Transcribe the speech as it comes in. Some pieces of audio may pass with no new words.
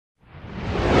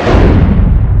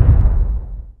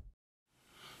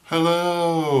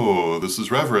Hello, this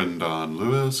is Reverend Don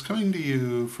Lewis coming to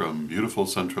you from beautiful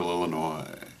central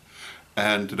Illinois.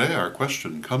 And today our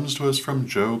question comes to us from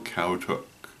Joe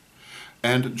Kowtook.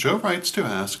 And Joe writes to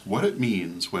ask what it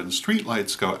means when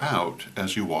streetlights go out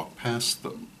as you walk past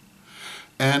them.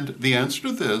 And the answer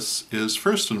to this is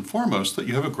first and foremost that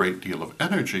you have a great deal of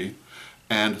energy,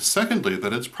 and secondly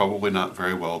that it's probably not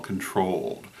very well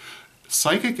controlled.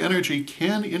 Psychic energy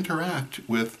can interact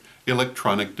with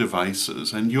electronic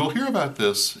devices, and you'll hear about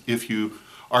this if you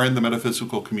are in the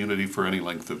metaphysical community for any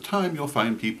length of time. You'll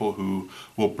find people who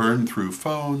will burn through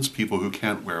phones, people who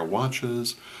can't wear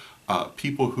watches,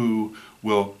 people who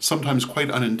will sometimes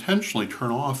quite unintentionally turn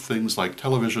off things like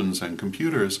televisions and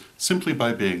computers simply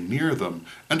by being near them,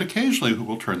 and occasionally who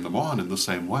will turn them on in the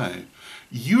same way,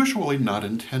 usually not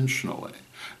intentionally.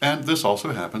 And this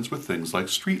also happens with things like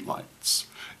streetlights.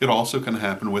 It also can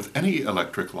happen with any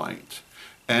electric light.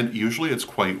 And usually it's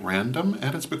quite random,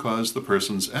 and it's because the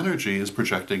person's energy is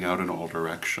projecting out in all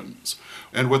directions.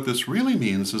 And what this really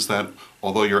means is that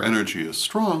although your energy is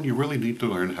strong, you really need to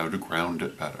learn how to ground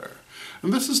it better.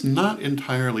 And this is not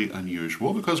entirely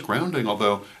unusual because grounding,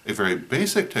 although a very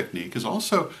basic technique, is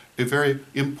also a very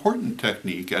important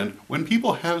technique, and when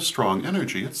people have strong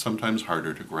energy, it's sometimes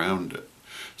harder to ground it.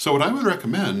 So what I would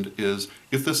recommend is,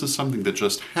 if this is something that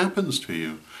just happens to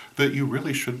you, that you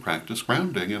really should practice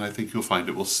grounding, and I think you'll find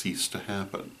it will cease to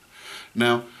happen.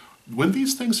 Now, when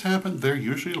these things happen, they're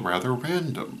usually rather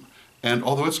random. And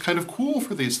although it's kind of cool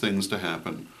for these things to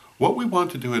happen, what we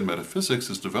want to do in metaphysics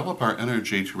is develop our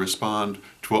energy to respond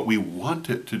to what we want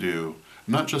it to do,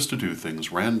 not just to do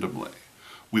things randomly.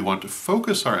 We want to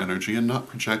focus our energy and not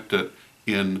project it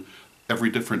in every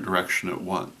different direction at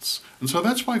once. And so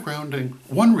that's why grounding,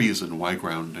 one reason why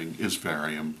grounding is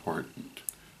very important.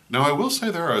 Now, I will say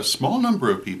there are a small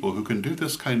number of people who can do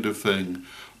this kind of thing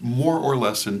more or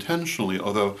less intentionally,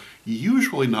 although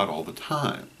usually not all the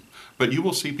time. But you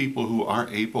will see people who are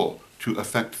able to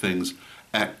affect things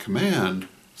at command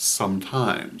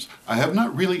sometimes. I have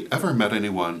not really ever met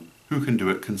anyone who can do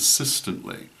it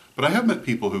consistently, but I have met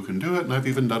people who can do it, and I've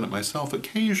even done it myself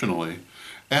occasionally.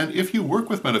 And if you work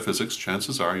with metaphysics,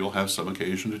 chances are you'll have some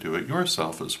occasion to do it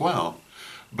yourself as well.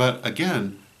 But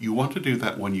again, you want to do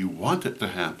that when you want it to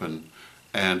happen,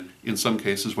 and in some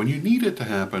cases when you need it to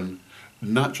happen,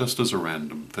 not just as a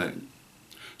random thing.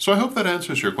 So I hope that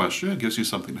answers your question and gives you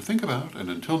something to think about,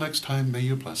 and until next time, may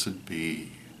you blessed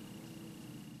be.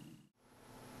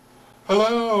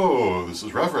 Hello, this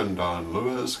is Reverend Don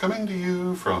Lewis coming to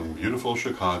you from beautiful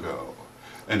Chicago.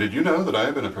 And did you know that I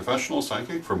have been a professional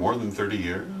psychic for more than 30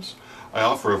 years? I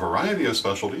offer a variety of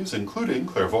specialties, including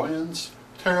clairvoyance,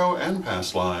 tarot, and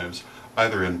past lives,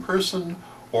 either in person,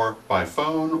 or by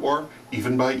phone, or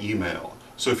even by email.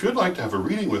 So if you'd like to have a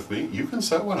reading with me, you can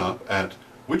set one up at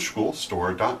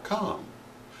witchschoolstore.com.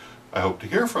 I hope to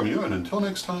hear from you, and until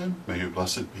next time, may you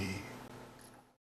blessed be.